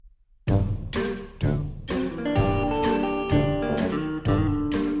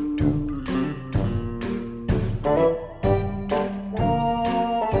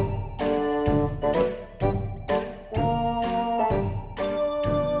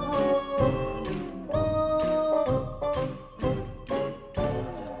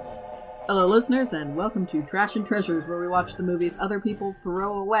listeners, and welcome to Trash and Treasures, where we watch the movies other people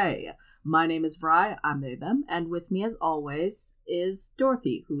throw away. My name is Vry, I'm they, them, and with me as always is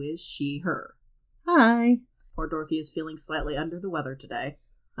Dorothy, who is she, her. Hi. Poor Dorothy is feeling slightly under the weather today.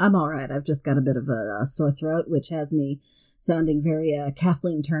 I'm alright, I've just got a bit of a sore throat, which has me sounding very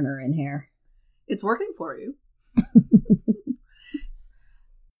Kathleen Turner in here. It's working for you.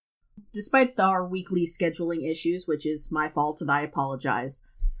 Despite our weekly scheduling issues, which is my fault and I apologize,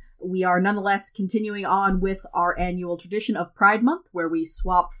 we are nonetheless continuing on with our annual tradition of Pride Month, where we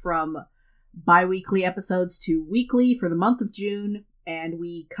swap from bi-weekly episodes to weekly for the month of June, and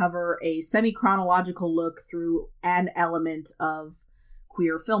we cover a semi-chronological look through an element of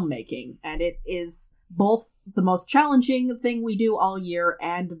queer filmmaking. And it is both the most challenging thing we do all year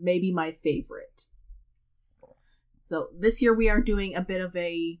and maybe my favorite. So this year we are doing a bit of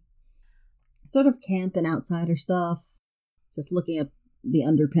a sort of camp and outsider stuff, just looking at the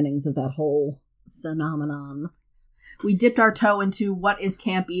underpinnings of that whole phenomenon. We dipped our toe into what is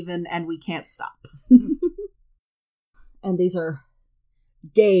camp even, and we can't stop. And these are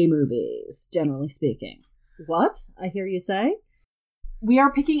gay movies, generally speaking. What? I hear you say? We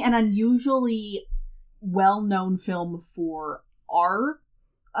are picking an unusually well-known film for our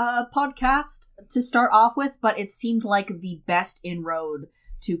podcast to start off with, but it seemed like the best inroad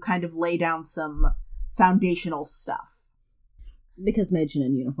to kind of lay down some foundational stuff. Because Mädchen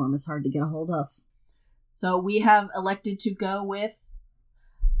in Uniform is hard to get a hold of. So we have elected to go with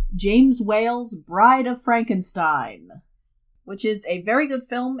James Whale's Bride of Frankenstein, which is a very good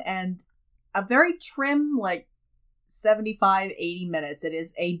film and a very trim, 75-80 minutes. It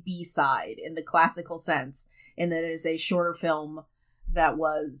is a B-side in the classical sense, in that it is a shorter film that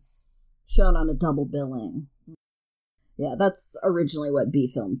was shown on a double billing. Yeah, that's originally what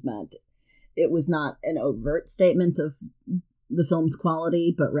B-films meant. It was not an overt statement of the film's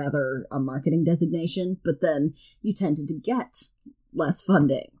quality, but rather a marketing designation. But then you tended to get less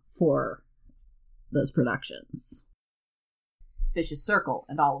funding for those productions. Vicious Circle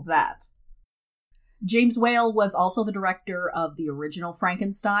and all of that. James Whale was also the director of the original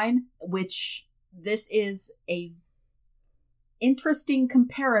Frankenstein, which this is a interesting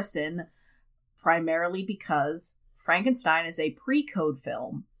comparison, primarily because Frankenstein is a pre-code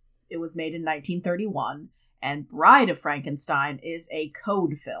film. It was made in 1931, and Bride of Frankenstein is a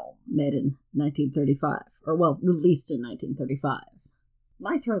code film. Made in 1935. Or, well, released in 1935.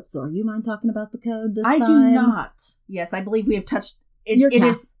 My throat's sore. You mind talking about the code this time? I do not. Yes, I believe we have touched... You're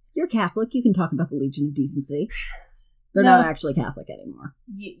Catholic. You can talk about the Legion of Decency. They're not actually Catholic anymore.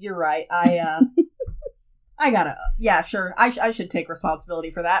 You're right. I gotta... Yeah, sure. I should take responsibility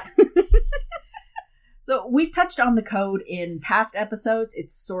for that. So we've touched on the code in past episodes.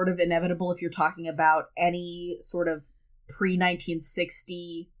 It's sort of inevitable if you're talking about any sort of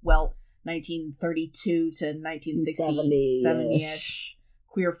pre-1960, 1932 to 1960, 70-ish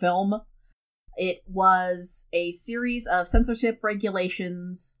queer film. It was a series of censorship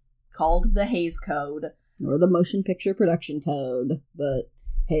regulations called the Hays Code. Or the Motion Picture Production Code, but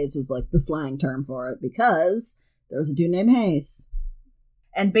Hays was like the slang term for it because there was a dude named Hays.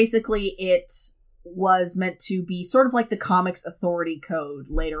 And basically it was meant to be sort of like the Comics Authority Code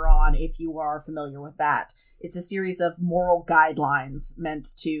later on, if you are familiar with that. It's a series of moral guidelines meant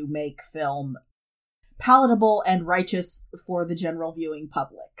to make film palatable and righteous for the general viewing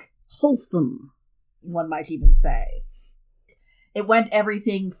public. Wholesome, one might even say. It went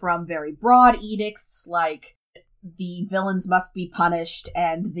everything from very broad edicts, like the villains must be punished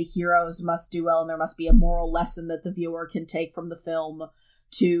and the heroes must do well and there must be a moral lesson that the viewer can take from the film,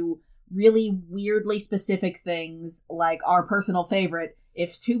 to really weirdly specific things like our personal favorite: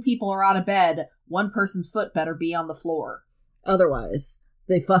 if two people are on a bed, one person's foot better be on the floor. Otherwise,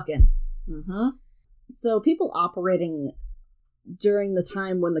 they fucking. Mm-hmm. So people operating during the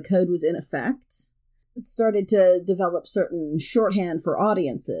time when the code was in effect started to develop certain shorthand for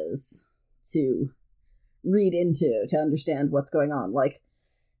audiences to read into, to understand what's going on. Like,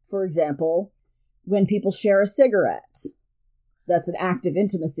 for example, when people share a cigarette, that's an act of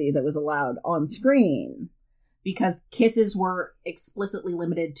intimacy that was allowed on screen. Because kisses were explicitly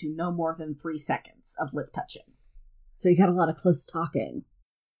limited to no more than 3 seconds of lip touching. So you got a lot of close talking.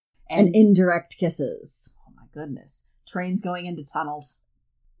 And indirect kisses. Oh my goodness. Trains going into tunnels.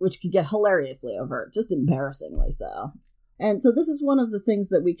 Which could get hilariously overt, just embarrassingly so. And so this is one of the things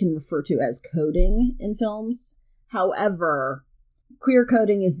that we can refer to as coding in films. However, queer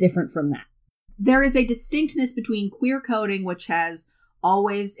coding is different from that. There is a distinctness between queer coding, which has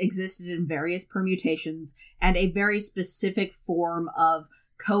always existed in various permutations, and a very specific form of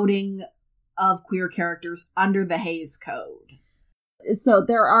coding of queer characters under the Hays Code. So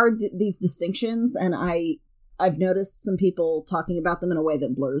there are these distinctions, and I've noticed some people talking about them in a way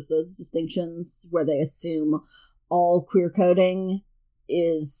that blurs those distinctions, where they assume all queer coding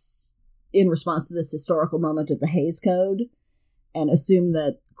is in response to this historical moment of the Hays Code, and assume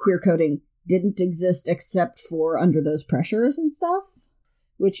that queer coding didn't exist except for under those pressures and stuff,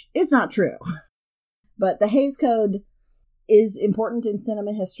 which is not true. But the Hays Code is important in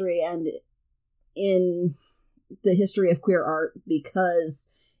cinema history and in the history of queer art because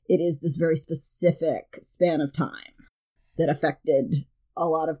it is this very specific span of time that affected a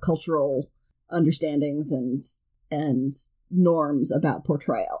lot of cultural understandings and norms about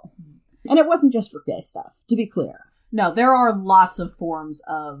portrayal. And it wasn't just for gay stuff, to be clear. No, there are lots of forms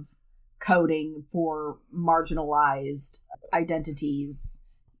of coding for marginalized identities,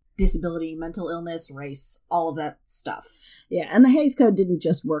 disability, mental illness, race, all of that stuff. Yeah, and the Hays Code didn't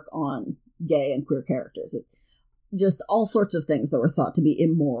just work on gay and queer characters. It just all sorts of things that were thought to be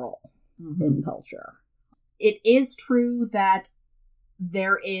immoral in culture. It is true that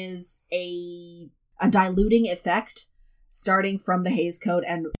there is a diluting effect starting from the Hays Code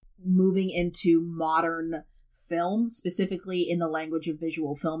and moving into modern film, specifically in the language of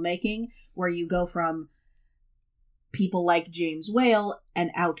visual filmmaking, where you go from people like James Whale,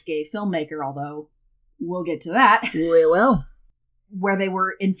 an out gay filmmaker, although we'll get to that. We will. Where they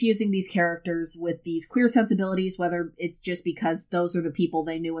were infusing these characters with these queer sensibilities, whether it's just because those are the people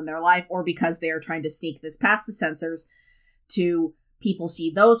they knew in their life or because they are trying to sneak this past the censors, to people see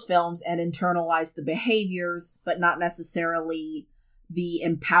those films and internalize the behaviors, but not necessarily the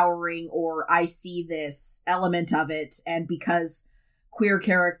empowering or I see this element of it. And because queer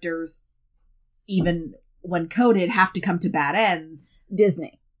characters, even when coded, have to come to bad ends.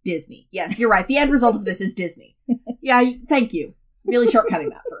 Disney. Yes, you're right. The end result of this is Disney. Yeah, thank you. Really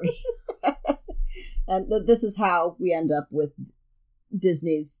shortcutting that for me. And this is how we end up with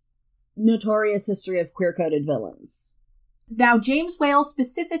Disney's notorious history of queer-coded villains. Now, James Whale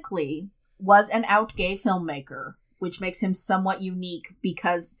specifically was an out gay filmmaker, which makes him somewhat unique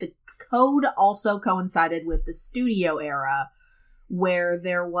because the code also coincided with the studio era, where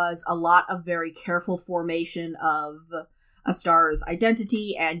there was a lot of very careful formation of a star's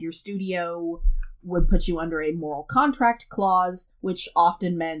identity, and your studio would put you under a moral contract clause, which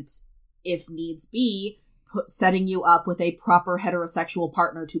often meant, if needs be, setting you up with a proper heterosexual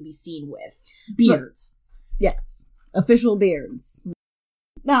partner to be seen with. Beards. Yes. Official beards.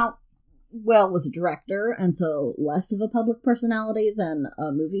 Now, Whale was a director, and so less of a public personality than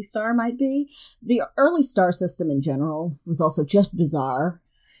a movie star might be. The early star system in general was also just bizarre,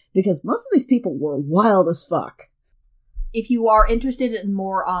 because most of these people were wild as fuck. If you are interested in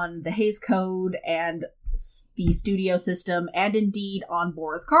more on the Hays Code and the studio system, and indeed on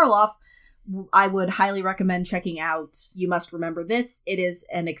Boris Karloff, I would highly recommend checking out You Must Remember This. It is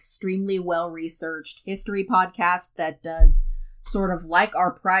an extremely well-researched history podcast that does sort of like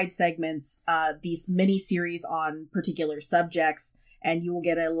our Pride segments, these mini-series on particular subjects, and you will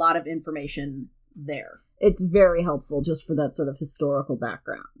get a lot of information there. It's very helpful just for that sort of historical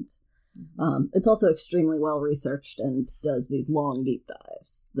background. It's also extremely well-researched and does these long deep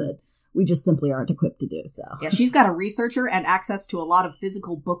dives that we just simply aren't equipped to do so. Yeah, she's got a researcher and access to a lot of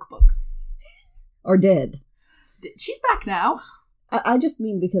physical books. Or did. She's back now. I just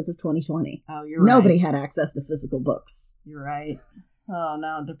mean because of 2020. Oh, you're right. Nobody had access to physical books. You're right. Oh,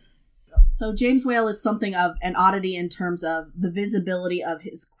 no. So James Whale is something of an oddity in terms of the visibility of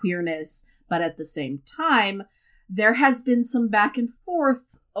his queerness, but at the same time, there has been some back and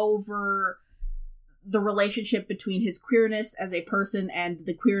forth over the relationship between his queerness as a person and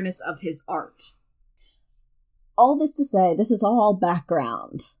the queerness of his art. All this to say, this is all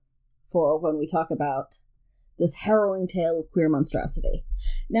background for when we talk about this harrowing tale of queer monstrosity.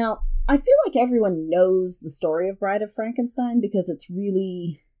 Now, I feel like everyone knows the story of Bride of Frankenstein because it's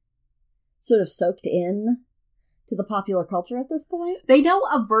really sort of soaked in to the popular culture at this point. They know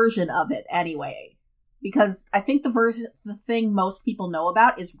a version of it anyway, because I think the thing most people know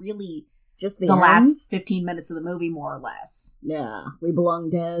about is really just the last 15 minutes of the movie, more or less. Yeah, We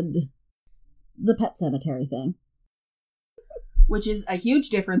Belong Dead, the Pet Cemetery thing. Which is a huge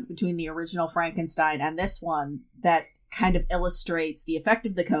difference between the original Frankenstein and this one that kind of illustrates the effect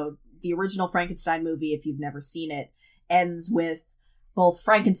of the code. The original Frankenstein movie, if you've never seen it, ends with both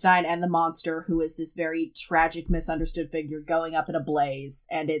Frankenstein and the monster, who is this very tragic, misunderstood figure, going up in a blaze,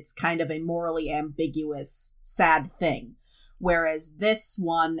 and it's kind of a morally ambiguous, sad thing. Whereas this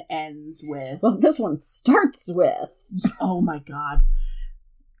one ends with... Well, this one starts with... Oh my god.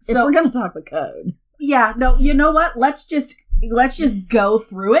 If we're gonna talk the code. Yeah, no, you know what? Let's just go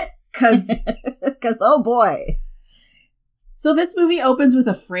through it, because oh boy. So this movie opens with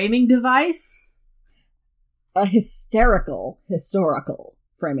a framing device. A historical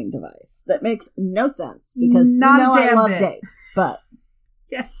framing device that makes no sense because Not you know a damn I love bit. dates, but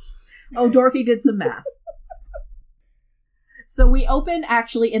Yes. Oh, Dorothy did some math. So we open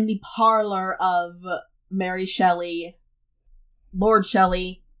actually in the parlor of Mary Shelley, Lord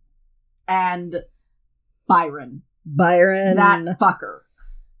Shelley, and Byron. That fucker.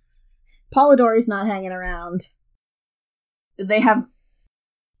 Polidori's not hanging around. They have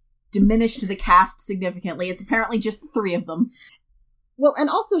diminished the cast significantly. It's apparently just the three of them. Well, and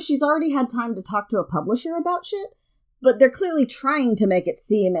also she's already had time to talk to a publisher about shit, but they're clearly trying to make it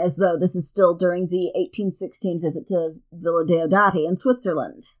seem as though this is still during the 1816 visit to Villa Diodati in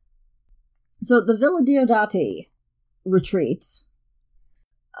Switzerland. So the Villa Diodati retreat,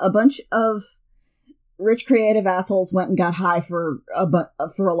 a bunch of rich creative assholes went and got high for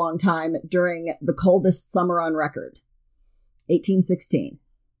a long time during the coldest summer on record, 1816.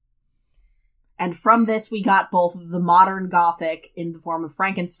 And from this, we got both the modern Gothic in the form of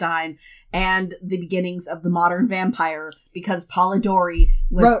Frankenstein and the beginnings of the modern vampire, because Polidori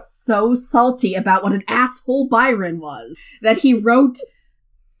was so salty about what an asshole Byron was that he wrote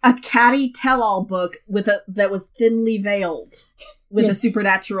a catty tell-all book that was thinly veiled with a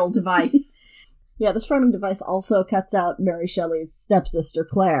supernatural device. Yeah, this framing device also cuts out Mary Shelley's stepsister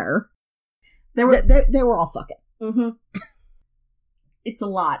Claire. They were all fucking. Mm-hmm. It's a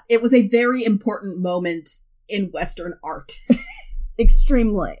lot. It was a very important moment in Western art.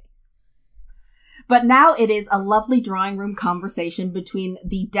 Extremely. But now it is a lovely drawing room conversation between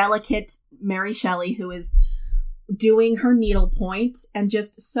the delicate Mary Shelley, who is doing her needlepoint, and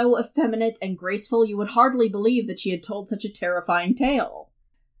just so effeminate and graceful you would hardly believe that she had told such a terrifying tale.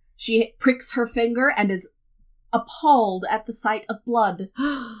 She pricks her finger and is appalled at the sight of blood.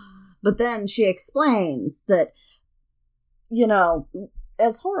 But then she explains that, you know,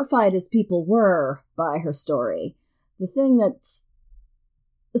 as horrified as people were by her story, the thing that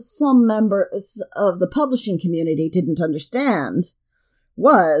some members of the publishing community didn't understand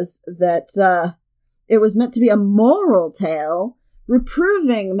was that it was meant to be a moral tale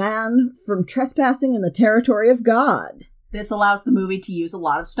reproving man from trespassing in the territory of God. This allows the movie to use a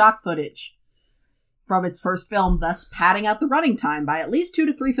lot of stock footage from its first film, thus padding out the running time by at least 2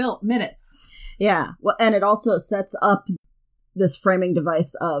 to 3 minutes. Yeah, well, and it also sets up this framing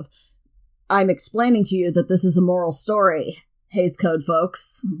device of, I'm explaining to you that this is a moral story, Hays Code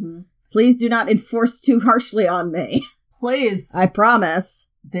folks. Mm-hmm. Please do not enforce too harshly on me. Please. I promise.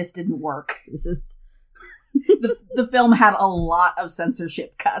 This didn't work. This is... the film had a lot of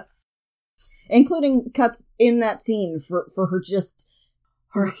censorship cuts. Including cuts in that scene for her just...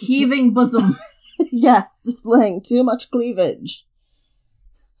 Her heaving bosom. Yes, displaying too much cleavage.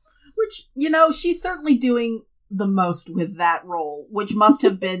 Which, you know, she's certainly doing the most with that role, which must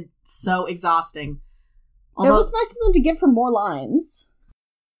have been so exhausting. Although, it was nice of them to give her more lines.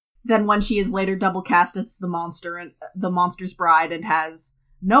 Then when she is later double cast as the monster and the monster's bride and has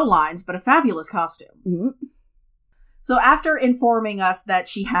no lines, but a fabulous costume. Mm-hmm. So after informing us that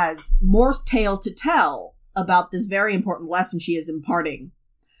she has more tale to tell about this very important lesson she is imparting,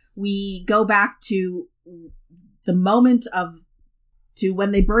 we go back to the moment to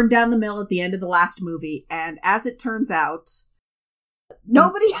when they burned down the mill at the end of the last movie, and as it turns out,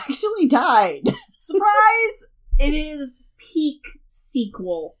 nobody actually died. Surprise! It is peak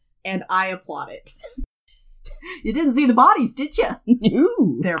sequel, and I applaud it. You didn't see the bodies, did you?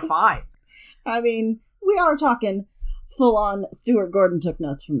 No. They're fine. I mean, we are talking full-on Stuart Gordon took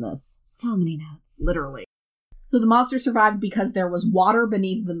notes from this. So many notes. Literally. So the monster survived because there was water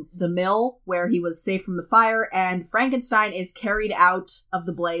beneath the mill where he was safe from the fire, and Frankenstein is carried out of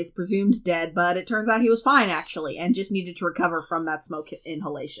the blaze, presumed dead, but it turns out he was fine, actually, and just needed to recover from that smoke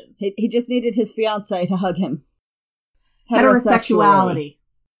inhalation. He just needed his fiancée to hug him. Heterosexuality.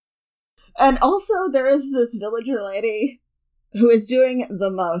 And also, there is this villager lady who is doing the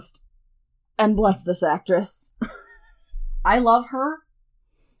most. And bless this actress. I love her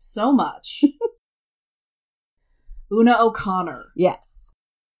so much. Una O'Connor. Yes.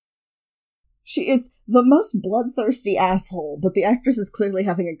 She is the most bloodthirsty asshole, but the actress is clearly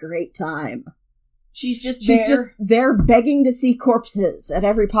having a great time. She's just there begging to see corpses at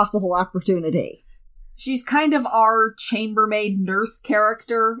every possible opportunity. She's kind of our chambermaid nurse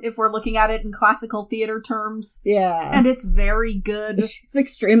character, if we're looking at it in classical theater terms. Yeah. And it's very good. It's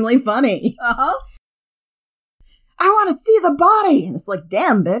extremely funny. Uh-huh. I want to see the body! And it's like,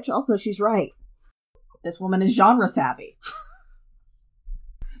 damn, bitch. Also, she's right. This woman is genre savvy.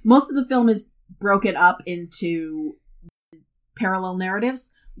 Most of the film is broken up into parallel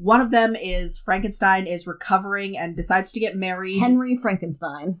narratives, One of them is Frankenstein is recovering and decides to get married. Henry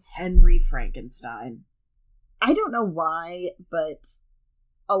Frankenstein. Henry Frankenstein. I don't know why, but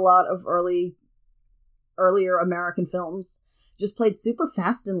a lot of earlier American films just played super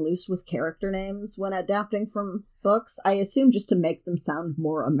fast and loose with character names when adapting from books. I assume just to make them sound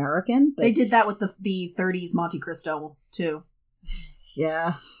more American. But they did that with the 30s Monte Cristo, too.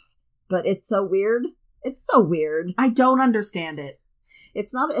 Yeah. But it's so weird. It's so weird. I don't understand it.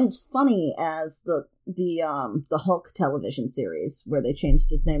 It's not as funny as the Hulk television series, where they changed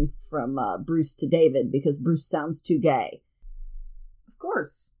his name from Bruce to David because Bruce sounds too gay. Of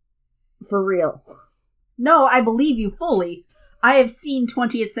course. For real. No, I believe you fully. I have seen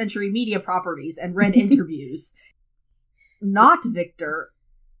 20th century media properties and read interviews. Not Victor.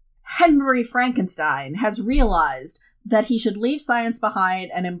 Henry Frankenstein has realized that he should leave science behind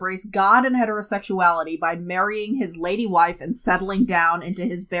and embrace God and heterosexuality by marrying his lady wife and settling down into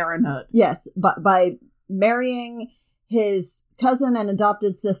his barrenhood. Yes, but by marrying his cousin and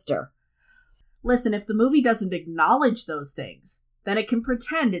adopted sister. Listen, if the movie doesn't acknowledge those things, then it can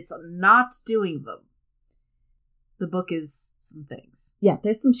pretend it's not doing them. The book is some things. Yeah,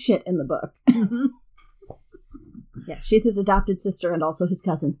 there's some shit in the book. Yeah, she's his adopted sister and also his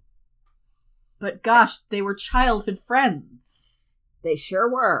cousin. But gosh, they were childhood friends. They sure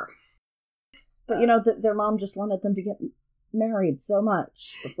were. But their mom just wanted them to get married so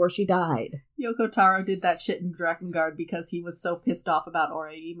much before she died. Yoko Taro did that shit in Drakengard because he was so pissed off about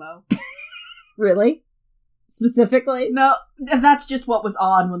Oreimo. Really? Specifically? No, that's just what was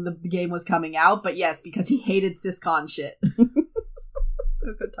on when the game was coming out, but yes, because he hated Syscon shit.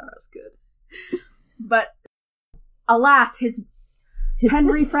 Yoko Taro's good. But, alas, his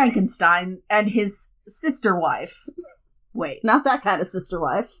Henry Frankenstein and his sister wife. Wait. Not that kind of sister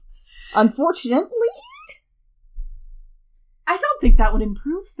wife. Unfortunately. I don't think that would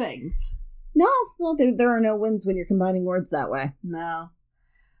improve things. No, there are no wins when you're combining words that way. No.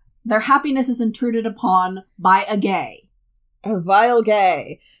 Their happiness is intruded upon by a gay. A vile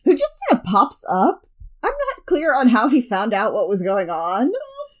gay. Who just sort of pops up. I'm not clear on how he found out what was going on.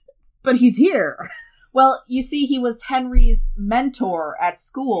 But he's here. Well, you see, he was Henry's mentor at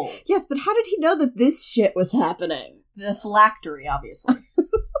school. Yes, but how did he know that this shit was happening? The phylactery, obviously.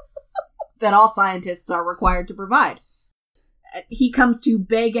 That all scientists are required to provide. He comes to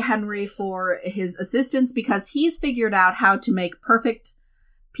beg Henry for his assistance because he's figured out how to make perfect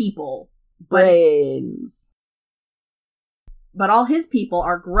people. Brains. But all his people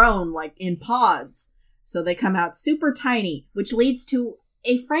are grown, like, in pods. So they come out super tiny, which leads to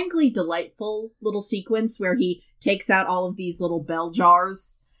a frankly delightful little sequence where he takes out all of these little bell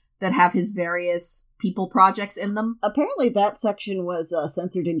jars that have his various people projects in them. Apparently that section was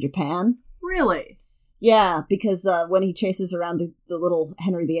censored in Japan. Really? Yeah, because when he chases around the little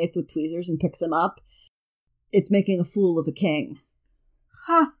Henry VIII with tweezers and picks him up, it's making a fool of a king.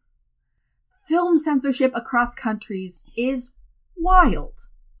 Huh. Film censorship across countries is wild.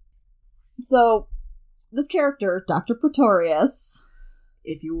 So, this character, Dr. Pretorius...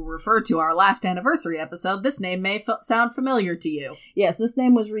 If you will refer to our last anniversary episode, this name may sound familiar to you. Yes, this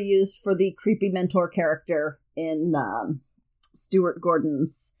name was reused for the creepy mentor character in Stuart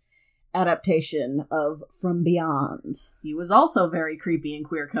Gordon's adaptation of From Beyond. He was also very creepy and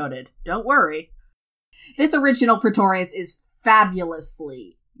queer-coded. Don't worry. This original Pretorius is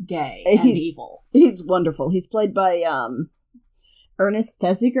fabulously gay and evil. He's wonderful. He's played by Ernest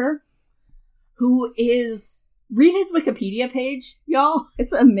Thesiger. Who is... Read his Wikipedia page, y'all.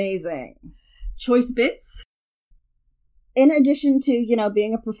 It's amazing. Choice bits. In addition to,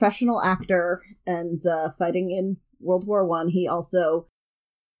 being a professional actor and fighting in World War I, he also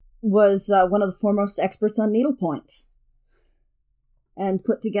was one of the foremost experts on needlepoint. And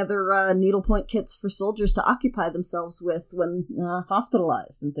put together needlepoint kits for soldiers to occupy themselves with when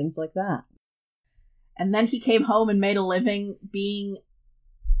hospitalized and things like that. And then he came home and made a living being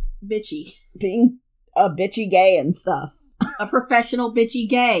bitchy. Being a bitchy gay and stuff. A professional bitchy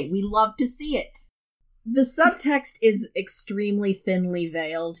gay. We love to see it. The subtext is extremely thinly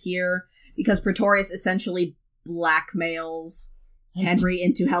veiled here, because Pretorius essentially blackmails Henry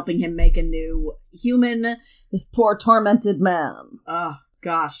into helping him make a new human. This poor tormented man. Oh,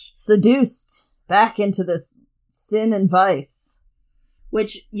 gosh. Seduced back into this sin and vice.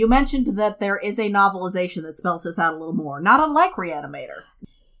 Which, you mentioned that there is a novelization that spells this out a little more, not unlike Reanimator.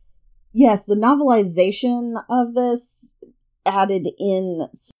 Yes, the novelization of this added in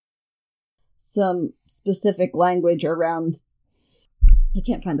some specific language around, I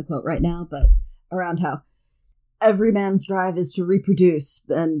can't find the quote right now, but around how every man's drive is to reproduce,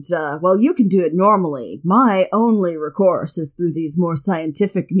 and, well, you can do it normally. My only recourse is through these more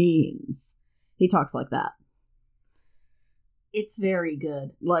scientific means. He talks like that. It's very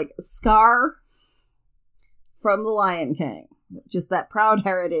good. Like Scar from The Lion King. Just that proud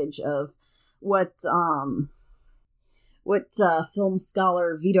heritage of what film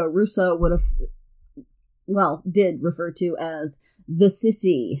scholar Vito Russo did refer to as the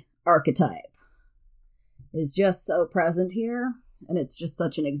sissy archetype, is just so present here, and it's just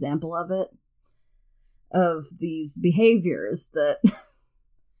such an example of it, of these behaviors that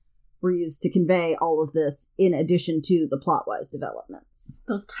were used to convey all of this in addition to the plot-wise developments.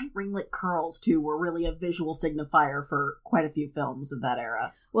 Those tight ringlet curls, too, were really a visual signifier for quite a few films of that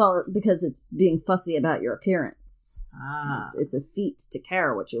era. Well, because it's being fussy about your appearance. Ah. It's a feat to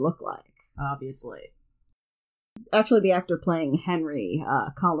care what you look like. Obviously. Actually, the actor playing Henry,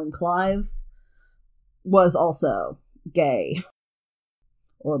 Colin Clive, was also gay.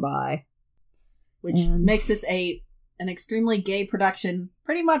 Or bi. Which makes this an extremely gay production,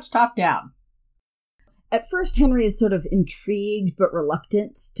 pretty much top down. At first, Henry is sort of intrigued but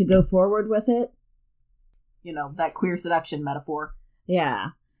reluctant to go forward with it. You know, that queer seduction metaphor. Yeah.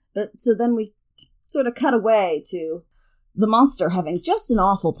 But so then we sort of cut away to the monster having just an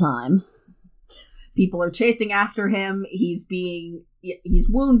awful time. People are chasing after him. He's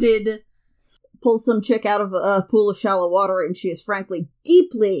wounded. Pulls some chick out of a pool of shallow water, and she is frankly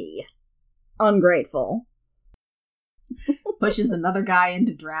deeply ungrateful. Pushes another guy in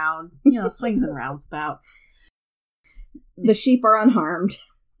to drown. You know, swings and roundabouts. The sheep are unharmed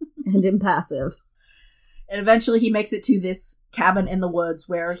and impassive. And eventually he makes it to this cabin in the woods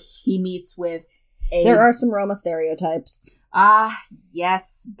where he meets with There are some Roma stereotypes.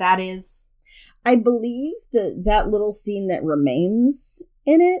 Yes, that is. I believe that little scene that remains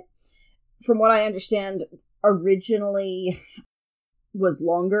in it, from what I understand, originally was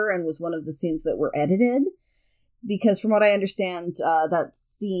longer and was one of the scenes that were edited. Because from what I understand, that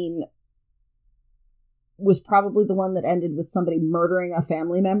scene was probably the one that ended with somebody murdering a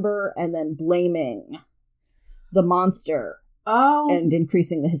family member and then blaming the monster. Oh. And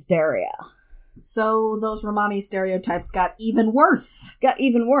increasing the hysteria. So those Romani stereotypes got even worse.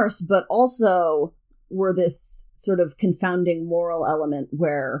 But also were this sort of confounding moral element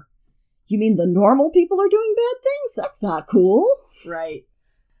where, you mean the normal people are doing bad things? That's not cool. Right.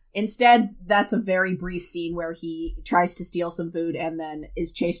 Instead, that's a very brief scene where he tries to steal some food and then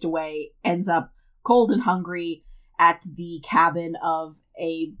is chased away, ends up cold and hungry at the cabin of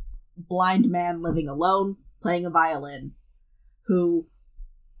a blind man living alone, playing a violin, who,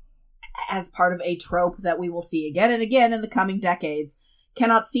 as part of a trope that we will see again and again in the coming decades,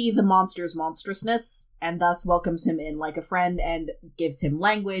 cannot see the monster's monstrousness, and thus welcomes him in like a friend and gives him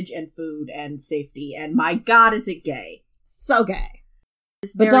language and food and safety, and my god, is it gay. So gay.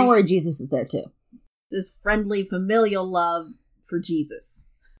 But don't worry, Jesus is there too. This friendly, familial love for Jesus.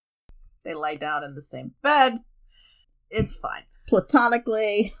 They lie down in the same bed. It's fine.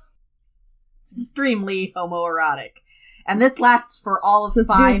 Platonically. It's extremely homoerotic. And this lasts for all of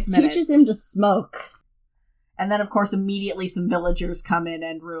 5 minutes. Teaches him to smoke. And then, of course, immediately some villagers come in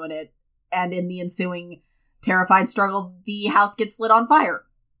and ruin it. And in the ensuing terrified struggle, the house gets lit on fire.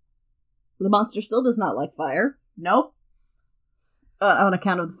 The monster still does not like fire. Nope. On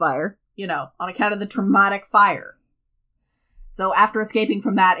account of the fire. You know, on account of the traumatic fire. So after escaping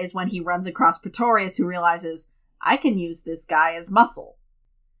from that is when he runs across Pretorius, who realizes, I can use this guy as muscle.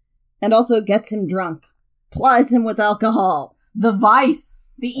 And also gets him drunk. Plies him with alcohol. The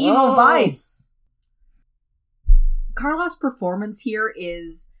vice. The evil vice. Karloff's performance here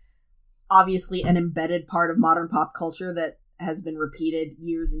is obviously an embedded part of modern pop culture that has been repeated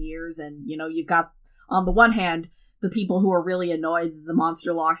years and years. And, you know, you've got, on the one hand, the people who are really annoyed that the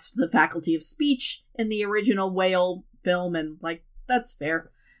monster lost the faculty of speech in the original whale film, and, like, that's fair.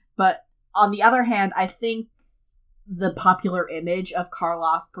 But on the other hand, I think the popular image of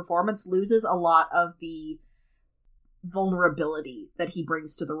Karloff's performance loses a lot of the vulnerability that he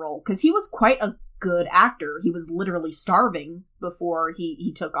brings to the role. Because he was quite a good actor. He was literally starving before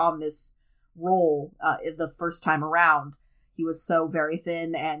he took on this role the first time around. He was so very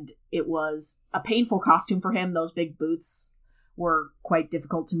thin, and it was a painful costume for him. Those big boots were quite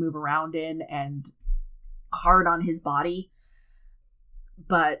difficult to move around in and hard on his body.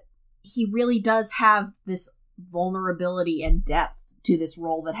 But he really does have this vulnerability and depth to this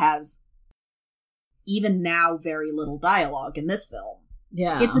role that has, even now, very little dialogue in this film.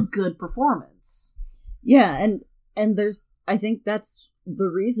 Yeah. It's a good performance. Yeah, and there's, I think that's the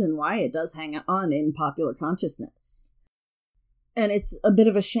reason why it does hang on in popular consciousness. And it's a bit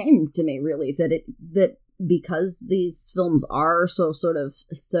of a shame to me, really, that because these films are so sort of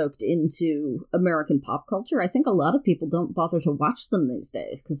soaked into American pop culture, I think a lot of people don't bother to watch them these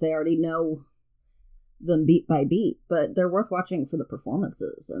days because they already know them beat by beat, but they're worth watching for the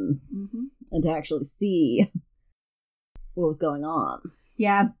performances and to actually see what was going on.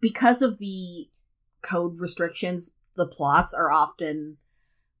 Yeah, because of the code restrictions, the plots are often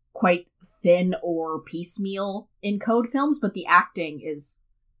quite thin or piecemeal in code films, but the acting is...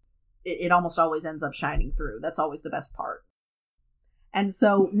 It almost always ends up shining through. That's always the best part. And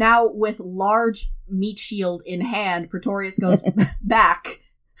so now with large meat shield in hand, Pretorius goes back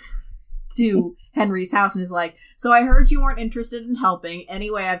to Henry's house and is like, "So I heard you weren't interested in helping.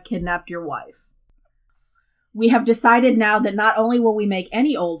 Anyway, I've kidnapped your wife. We have decided now that not only will we make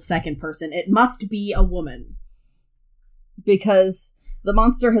any old second person, it must be a woman. Because the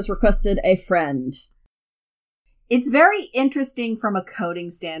monster has requested a friend." It's very interesting from a coding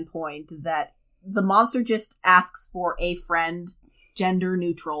standpoint that the monster just asks for a friend, gender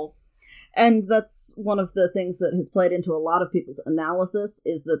neutral. And that's one of the things that has played into a lot of people's analysis,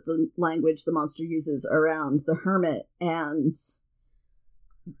 is that the language the monster uses around the hermit and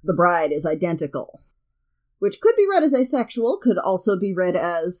the bride is identical. Which could be read as asexual, could also be read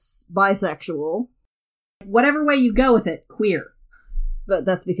as bisexual. Whatever way you go with it, queer. But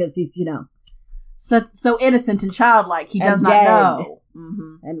that's because he's, so innocent and childlike, he does not dead. know.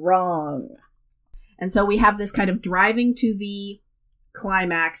 And wrong. And so we have this kind of driving to the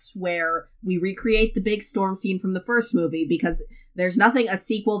climax where we recreate the big storm scene from the first movie, because there's nothing a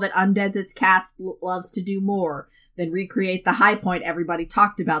sequel that undeads its cast loves to do more than recreate the high point everybody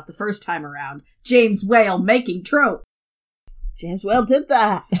talked about the first time around. James Whale making trope. James Whale did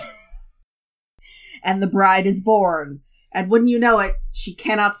that. And the bride is born. And wouldn't you know it, she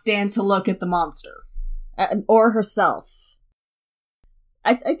cannot stand to look at the monster. Or herself.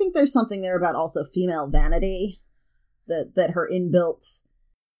 I think there's something there about also female vanity. That her inbuilt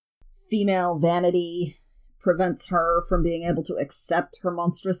female vanity prevents her from being able to accept her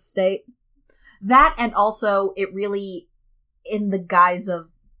monstrous state. That, and also, it really, in the guise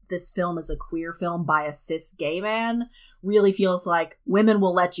of this film as a queer film by a cis gay man, really feels like women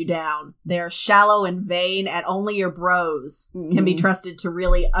will let you down. They're shallow and vain, and only your bros can be trusted to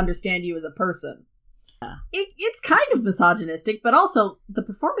really understand you as a person. Yeah. It's kind of misogynistic, but also the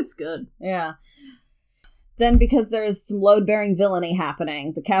performance good. Yeah. Then, because there is some load-bearing villainy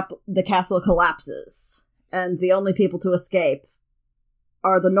happening, the castle collapses, and the only people to escape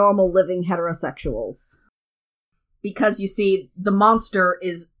are the normal living heterosexuals. Because, you see, the monster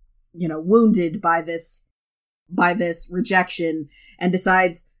is, wounded by this rejection, and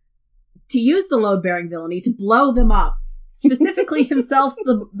decides to use the load-bearing villainy to blow them up. Specifically himself,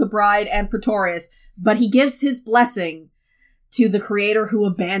 the bride, and Pretorius, but he gives his blessing to the creator who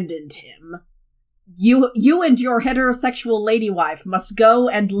abandoned him. You and your heterosexual lady wife must go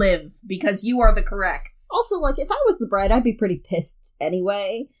and live, because you are the correct. Also, if I was the bride, I'd be pretty pissed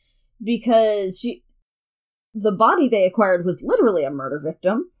anyway, because the body they acquired was literally a murder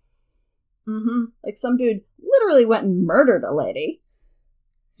victim. Some dude literally went and murdered a lady.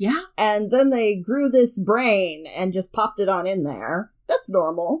 Yeah. And then they grew this brain and just popped it on in there. That's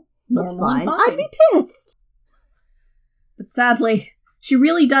normal. That's fine. I'd be pissed. But sadly, she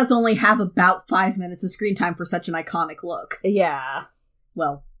really does only have about 5 minutes of screen time for such an iconic look. Yeah.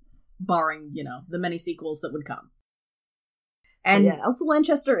 Well, barring, the many sequels that would come. And yeah, Elsa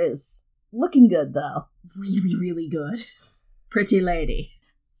Lanchester is looking good, though. Really, really good. Pretty lady.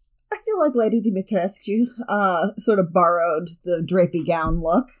 I feel like Lady Dimitrescu sort of borrowed the drapey gown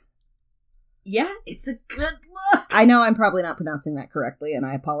look. Yeah, it's a good look. I know I'm probably not pronouncing that correctly, and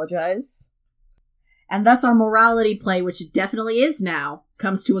I apologize. And thus our morality play, which it definitely is now,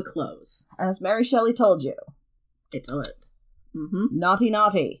 comes to a close. As Mary Shelley told you. It would. Naughty,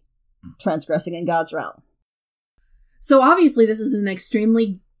 naughty. Transgressing in God's realm. So obviously this is an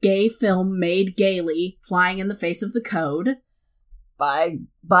extremely gay film made gaily, flying in the face of the code. By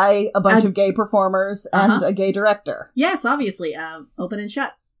a bunch of gay performers and a gay director. Yes, obviously. Open and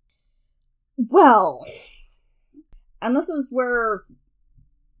shut. Well, and this is where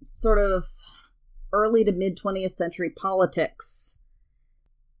sort of early to mid 20th century politics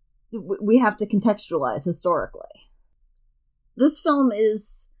we have to contextualize historically. This film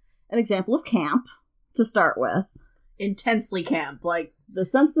is an example of camp to start with. Intensely camp, the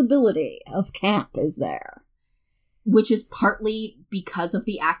sensibility of camp is there. Which is partly because of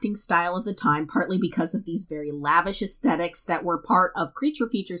the acting style of the time, partly because of these very lavish aesthetics that were part of creature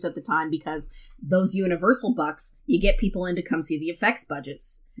features at the time, because those Universal bucks, you get people in to come see the effects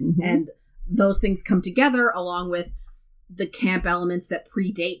budgets. And those things come together along with the camp elements that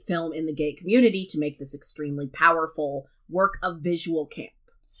predate film in the gay community to make this extremely powerful work of visual camp.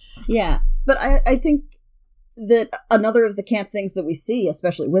 Yeah, but I think that another of the camp things that we see,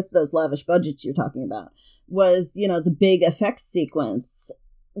 especially with those lavish budgets you're talking about, was, the big effects sequence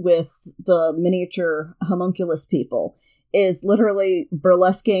with the miniature homunculus people is literally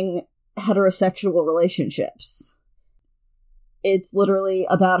burlesquing heterosexual relationships. It's literally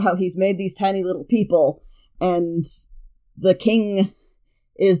about how he's made these tiny little people, and the king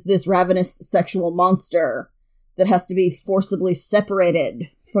is this ravenous sexual monster that has to be forcibly separated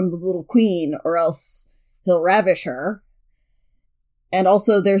from the little queen, or else he'll ravish her. And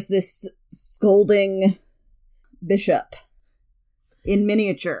also there's this scolding bishop in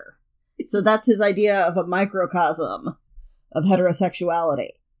miniature. So that's his idea of a microcosm of heterosexuality.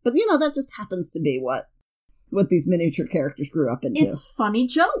 But, that just happens to be what these miniature characters grew up into. It's funny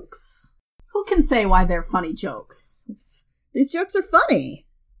jokes. Who can say why they're funny jokes? These jokes are funny.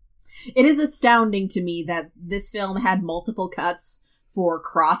 It is astounding to me that this film had multiple cuts for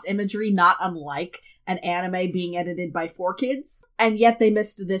cross imagery, not unlike an anime being edited by 4Kids, and yet they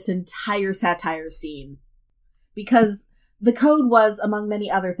missed this entire satire scene. Because the code was, among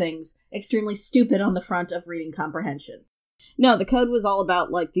many other things, extremely stupid on the front of reading comprehension. No, the code was all about,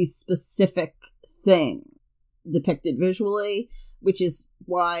 these specific things depicted visually, which is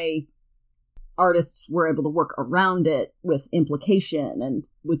why artists were able to work around it with implication and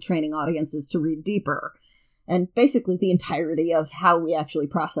with training audiences to read deeper. And basically the entirety of how we actually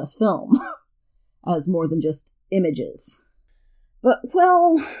process film as more than just images. But,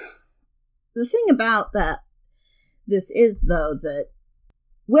 well, the thing about this is, though, that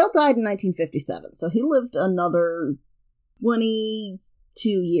Whale died in 1957, so he lived another 22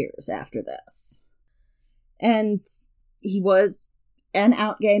 years after this. And he was an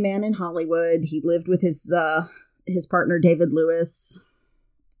out gay man in Hollywood. He lived with his partner, David Lewis,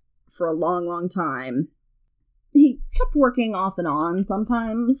 for a long, long time. He kept working off and on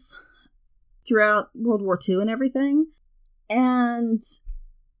sometimes throughout World War II and everything. And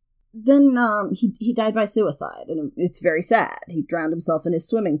then he died by suicide, and it's very sad. He drowned himself in his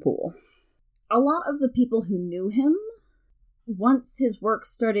swimming pool. A lot of the people who knew him, once his work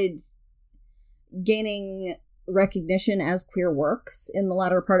started gaining recognition as queer works in the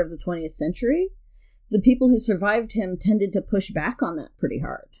latter part of the 20th century, the people who survived him tended to push back on that pretty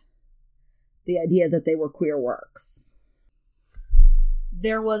hard. The idea that they were queer works.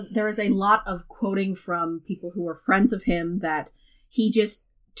 There is a lot of quoting from people who were friends of him that he just,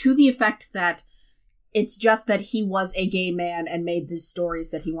 to the effect that it's just that he was a gay man and made these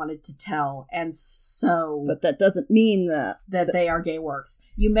stories that he wanted to tell, and so... But that doesn't mean that they are gay works.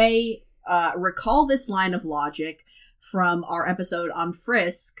 You may recall this line of logic from our episode on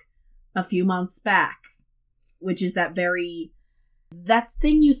Frisk a few months back, which is that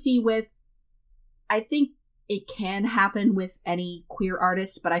thing you see with, I think it can happen with any queer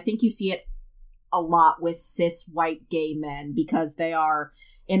artist, but I think you see it a lot with cis white gay men, because they are,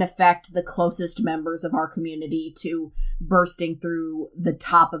 in effect, the closest members of our community to bursting through the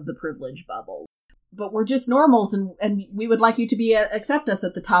top of the privilege bubble. But we're just normals, and we would like you to accept us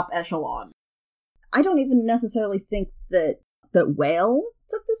at the top echelon. I don't even necessarily think that Whale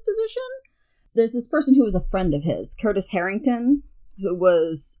took this position. There's this person who was a friend of his, Curtis Harrington, who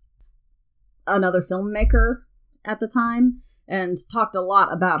was another filmmaker at the time, and talked a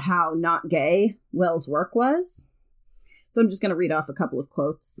lot about how not gay Whale's work was. So I'm just going to read off a couple of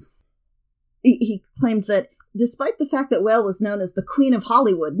quotes. He claimed that despite the fact that Whale was known as the Queen of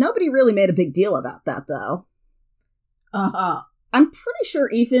Hollywood, nobody really made a big deal about that, though. Uh-huh. I'm pretty sure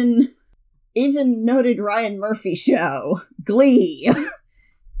even noted Ryan Murphy show, Glee,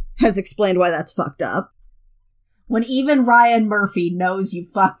 has explained why that's fucked up. When even Ryan Murphy knows you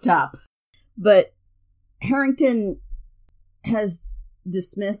fucked up. But Harrington has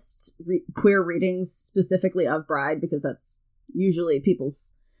dismissed queer readings, specifically of Bride, because that's usually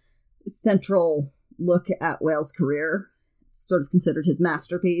people's central look at Whale's career. It's sort of considered his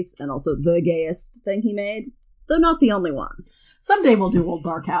masterpiece, and also the gayest thing he made, though not the only one. Someday we'll do Old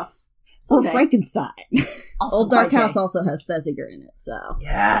Dark House. Or Frankenstein. Old Dark House gay. Also has Thesiger in it, so...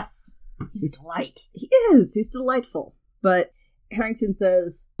 Yes! He's a delight. He is! He's delightful. But Harrington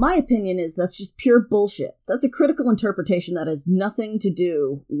says, "My opinion is that's just pure bullshit. That's a critical interpretation that has nothing to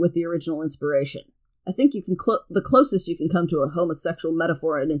do with the original inspiration. I think you can the closest you can come to a homosexual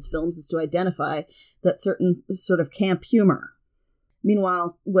metaphor in his films is to identify that certain sort of camp humor.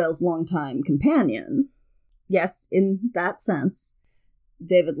 Meanwhile, Whale's longtime companion, yes, in that sense,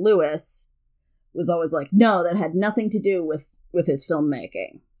 David Lewis, was always like, no, that had nothing to do with his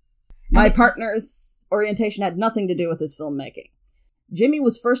filmmaking." My partner's orientation had nothing to do with his filmmaking. Jimmy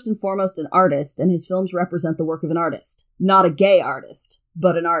was first and foremost an artist, and his films represent the work of an artist. Not a gay artist,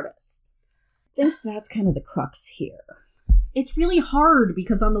 but an artist. I think that's kind of the crux here. It's really hard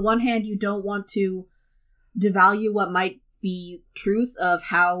because on the one hand, you don't want to devalue what might be truth of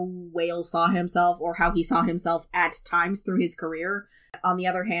how Whale saw himself or how he saw himself at times through his career. On the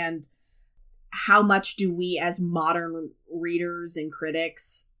other hand, how much do we as modern readers and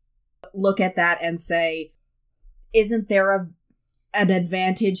critics look at that and say, isn't there an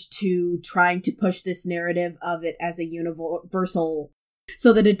advantage to trying to push this narrative of it as a universal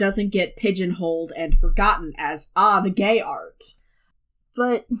so that it doesn't get pigeonholed and forgotten as, the gay art?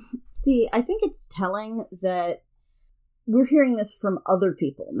 But, see, I think it's telling that we're hearing this from other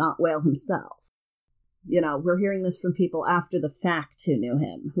people, not Whale himself. You know, we're hearing this from people after the fact who knew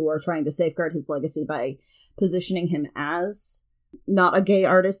him, who are trying to safeguard his legacy by positioning him as not a gay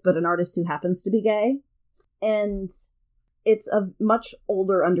artist, but an artist who happens to be gay. And it's a much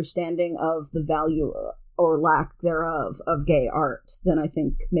older understanding of the value or lack thereof of gay art than I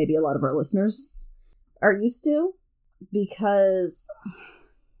think maybe a lot of our listeners are used to, because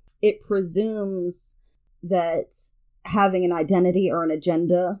it presumes that having an identity or an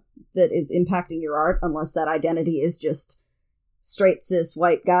agenda that is impacting your art, unless that identity is just straight cis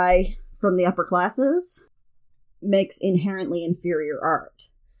white guy from the upper classes, makes inherently inferior art.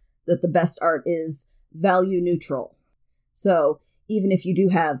 That the best art is value neutral. So even if you do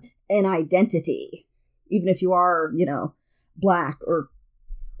have an identity, even if you are, you know, black or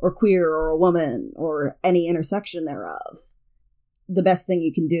queer or a woman or any intersection thereof, the best thing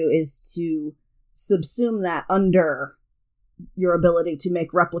you can do is to subsume that under your ability to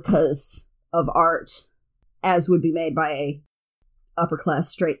make replicas of art as would be made by a upper-class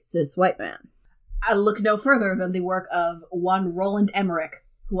straight cis white man. I look no further than the work of one Roland Emmerich,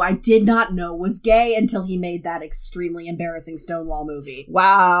 who I did not know was gay until he made that extremely embarrassing Stonewall movie.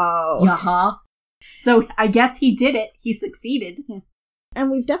 Wow. Yeah. So I guess he did it. He succeeded. Yeah. And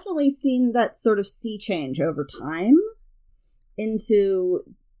we've definitely seen that sort of sea change over time into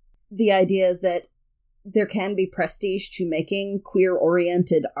the idea that there can be prestige to making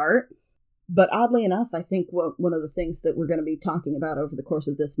queer-oriented art. But oddly enough, I think one of the things that we're going to be talking about over the course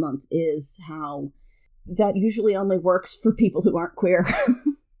of this month is how that usually only works for people who aren't queer.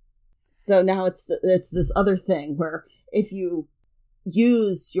 So now it's this other thing where if you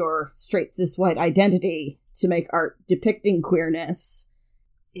use your straight cis white identity to make art depicting queerness,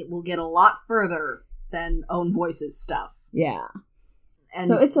 it will get a lot further than Own Voices stuff. Yeah. And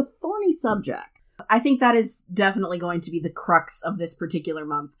so it's a thorny subject. I think that is definitely going to be the crux of this particular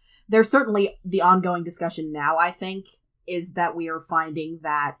month. There's certainly the ongoing discussion now, I think, is that we are finding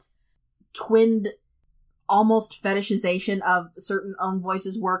that twinned almost fetishization of certain Own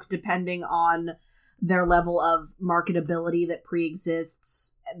Voices work depending on their level of marketability that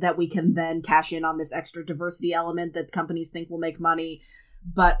pre-exists, that we can then cash in on this extra diversity element that companies think will make money,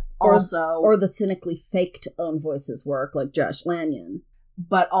 but also... Or the cynically faked Own Voices work, like Josh Lanyon.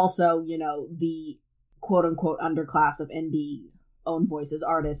 But also, you know, the quote-unquote underclass of indie Own Voices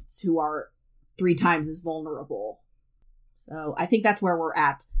artists who are 3 times as vulnerable. So I think that's where we're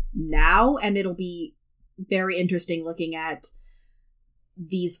at now, and it'll be very interesting looking at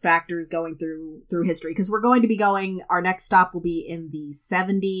these factors going through history, because we're going to be our next stop will be in the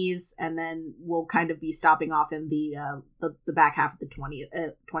 70s, and then we'll kind of be stopping off in the back half of the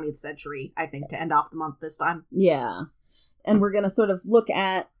 20th century, I think, to end off the month this time. Yeah. And we're going to sort of look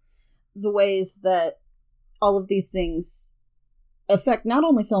at the ways that all of these things affect not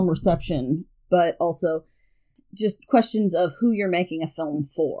only film reception, but also just questions of who you're making a film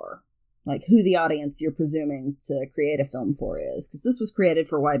for. Like, who the audience you're presuming to create a film for is. Because this was created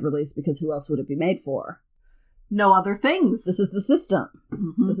for wide release, because who else would it be made for? No other things. This is the system.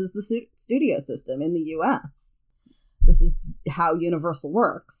 Mm-hmm. This is the studio system in the U.S. This is how Universal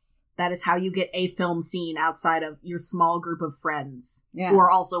works. That is how you get a film seen outside of your small group of friends, yeah, who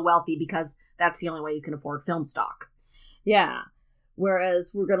are also wealthy, because that's the only way you can afford film stock. Yeah.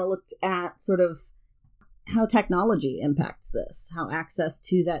 Whereas we're going to look at sort of how technology impacts this, how access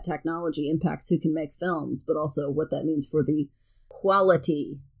to that technology impacts who can make films, but also what that means for the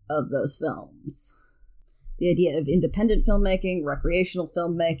quality of those films. The idea of independent filmmaking, recreational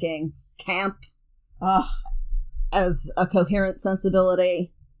filmmaking, camp, as a coherent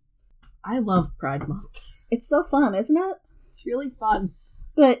sensibility. I love Pride Month. It's so fun, isn't it? It's really fun.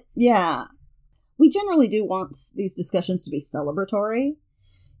 But, yeah, we generally do want these discussions to be celebratory,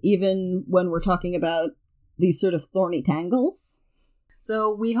 even when we're talking about these sort of thorny tangles.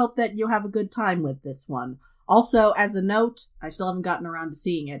 So we hope that you'll have a good time with this one. Also, as a note, I still haven't gotten around to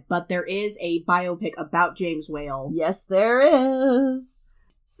seeing it, but there is a biopic about James Whale. Yes, there is.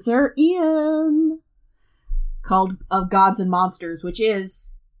 Sir Ian. Called Of Gods and Monsters, which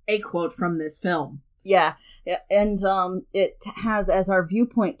is a quote from this film. Yeah, and it has as our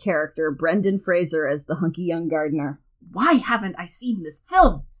viewpoint character Brendan Fraser as the hunky young gardener. Why haven't I seen this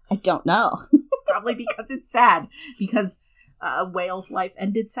film? I don't know. Probably because it's sad. Because Whale's life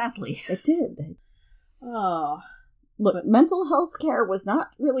ended sadly. It did. Oh. Look, mental health care was not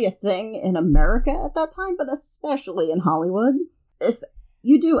really a thing in America at that time, but especially in Hollywood. If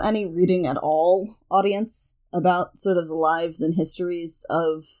you do any reading at all, audience, about sort of the lives and histories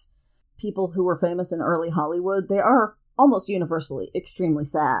of people who were famous in early Hollywood, they are almost universally extremely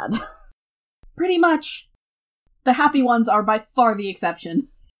sad. Pretty much. The happy ones are by far the exception.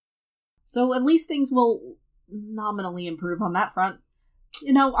 So at least things will nominally improve on that front.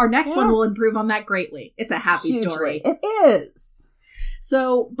 You know, our next one will improve on that greatly. It's a happy Hugely. story. It is.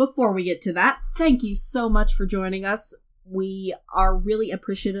 So before we get to that, thank you so much for joining us. We are really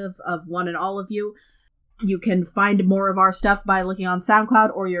appreciative of one and all of you. You can find more of our stuff by looking on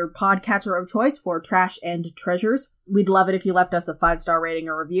SoundCloud or your podcatcher of choice for Trash and Treasures. We'd love it if you left us a 5-star rating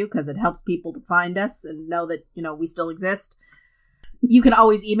or review because it helps people to find us and know that, you know, we still exist. You can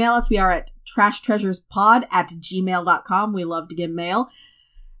always email us. We are at trashtreasurespod@gmail.com. We love to give mail.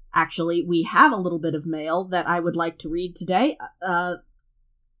 Actually, we have a little bit of mail that I would like to read today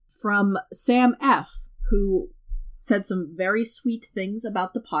from Sam F., who said some very sweet things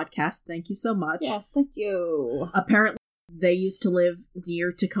about the podcast. Thank you so much. Yes, thank you. Apparently, they used to live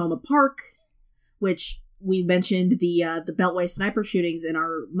near Tacoma Park, which we mentioned the Beltway sniper shootings in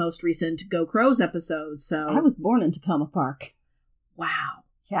our most recent Go Crows episode. So I was born in Tacoma Park. Wow.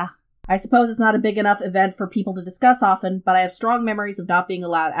 Yeah. I suppose it's not a big enough event for people to discuss often, but I have strong memories of not being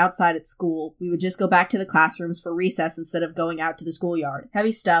allowed outside at school. We would just go back to the classrooms for recess instead of going out to the schoolyard.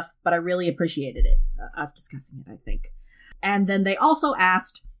 Heavy stuff, but I really appreciated it. Us discussing it, I think. And then they also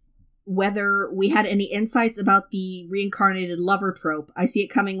asked whether we had any insights about the reincarnated lover trope. I see it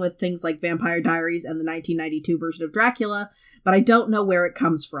coming with things like Vampire Diaries and the 1992 version of Dracula, but I don't know where it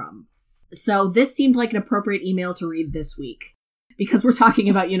comes from. So this seemed like an appropriate email to read this week, because we're talking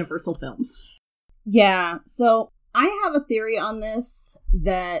about Universal films. Yeah, so I have a theory on this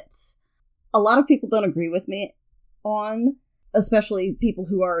that a lot of people don't agree with me on, especially people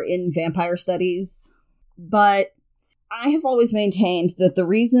who are in vampire studies, but I have always maintained that the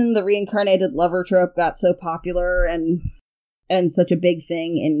reason the reincarnated lover trope got so popular and such a big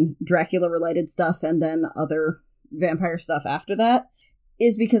thing in Dracula-related stuff and then other vampire stuff after that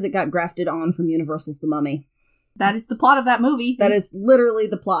is because it got grafted on from Universal's The Mummy. That is the plot of that movie. That is literally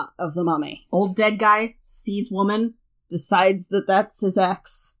the plot of The Mummy. Old dead guy sees woman, decides that that's his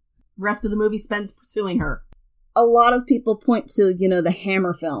ex. Rest of the movie spends pursuing her. A lot of people point to, the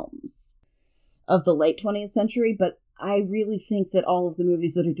Hammer films of the late 20th century, but I really think that all of the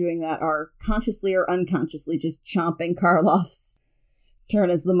movies that are doing that are consciously or unconsciously just chomping Karloff's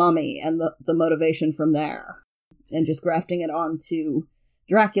turn as the Mummy and the motivation from there. And just grafting it onto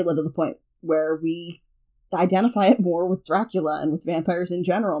Dracula to the point where we identify it more with Dracula and with vampires in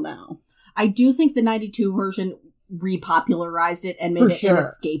general now. I do think the 92 version repopularized it and made it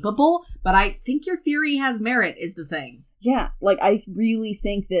inescapable, but I think your theory has merit is the thing. Yeah, I really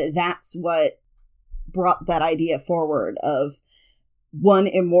think that that's what brought that idea forward of one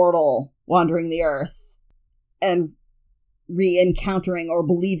immortal wandering the earth and re-encountering or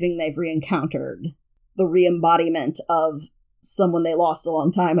believing they've re-encountered the re-embodiment of someone they lost a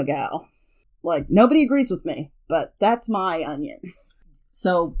long time ago. Nobody agrees with me, but that's my onion.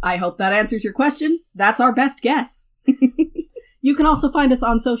 So I hope that answers your question. That's our best guess. You can also find us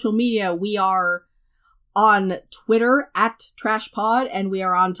on social media. We are on Twitter at TrashPod, and we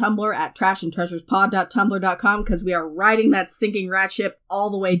are on Tumblr at trashandtreasurespod.tumblr.com because we are riding that sinking rat ship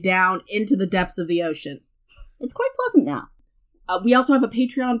all the way down into the depths of the ocean. It's quite pleasant now. We also have a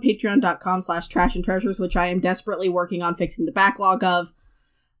Patreon, patreon.com/trashandtreasures, which I am desperately working on fixing the backlog of.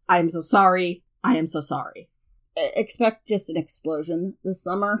 I am so sorry. I am so sorry. Expect just an explosion this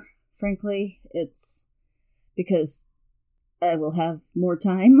summer, frankly. It's because I will have more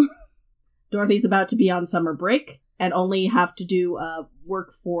time. Dorothy's about to be on summer break and only have to do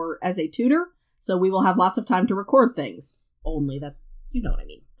work as a tutor, so we will have lots of time to record things. Only that, you know what I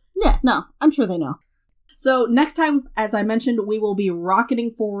mean. Yeah, no, I'm sure they know. So next time, as I mentioned, we will be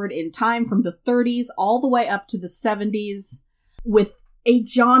rocketing forward in time from the 30s all the way up to the 70s with a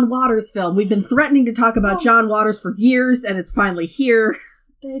John Waters film. We've been threatening to talk about John Waters for years, and it's finally here.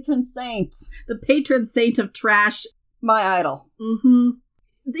 Patron saint. The patron saint of trash. My idol. Mm-hmm.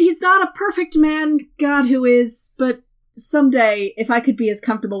 He's not a perfect man, God who is, but someday, if I could be as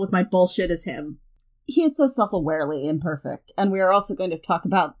comfortable with my bullshit as him. He is so self-awarely imperfect. And we are also going to talk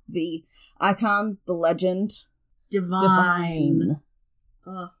about the icon, the legend. Divine.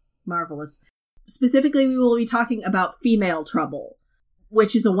 Oh, marvelous. Specifically, we will be talking about Female Trouble,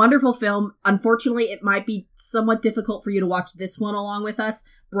 which is a wonderful film. Unfortunately, it might be somewhat difficult for you to watch this one along with us.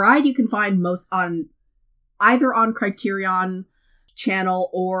 Bride you can find most on either on Criterion Channel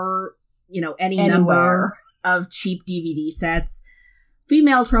or, any number of cheap DVD sets.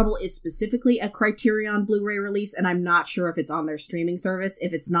 Female Trouble is specifically a Criterion Blu-ray release, and I'm not sure if it's on their streaming service.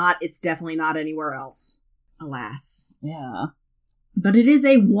 If it's not, it's definitely not anywhere else. Alas. Yeah. But it is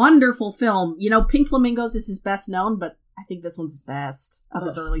a wonderful film. Pink Flamingos is his best known, but I think this one's his best of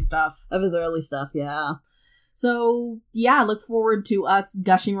his early stuff. Of his early stuff, yeah. So, yeah, look forward to us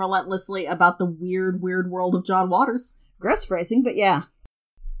gushing relentlessly about the weird, weird world of John Waters. Gross phrasing, but yeah.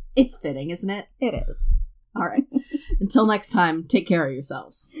 It's fitting, isn't it? It is. All right. Until next time, take care of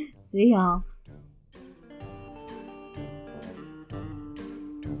yourselves. See y'all.